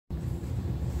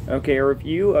Okay, a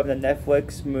review of the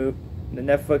Netflix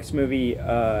movie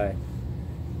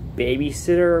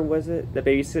Babysitter, was it? The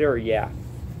Babysitter, yeah.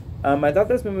 I thought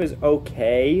this movie was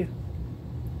okay.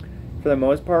 For the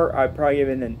most part, I'd probably give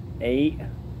it an 8.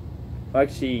 Well,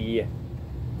 actually,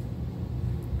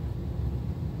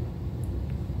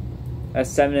 a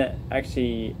 7,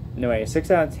 actually, no way, a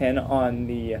 6 out of 10 on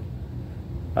the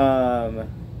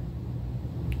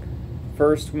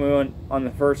first one. On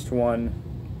the first one.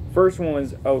 First one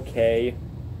was okay.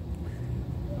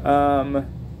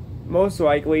 Most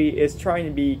likely it's trying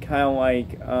to be kind of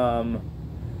like,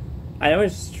 I know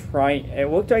it's trying,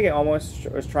 it looked like it almost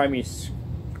was trying to be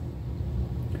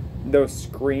those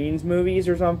Screens movies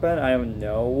or something, I don't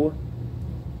know.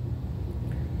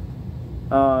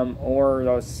 Or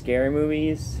those scary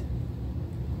movies.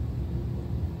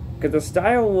 Because the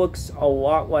style looks a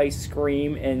lot like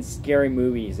Scream and Scary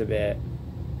Movies a bit.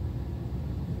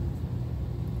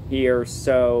 Here,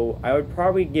 so I would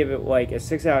probably give it like a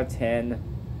 6 out of 10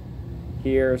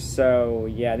 here. So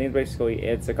yeah, I think basically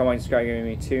it's a comment, subscribe, giving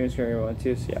me 2, and subscribe 1,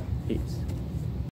 2. So yeah, peace.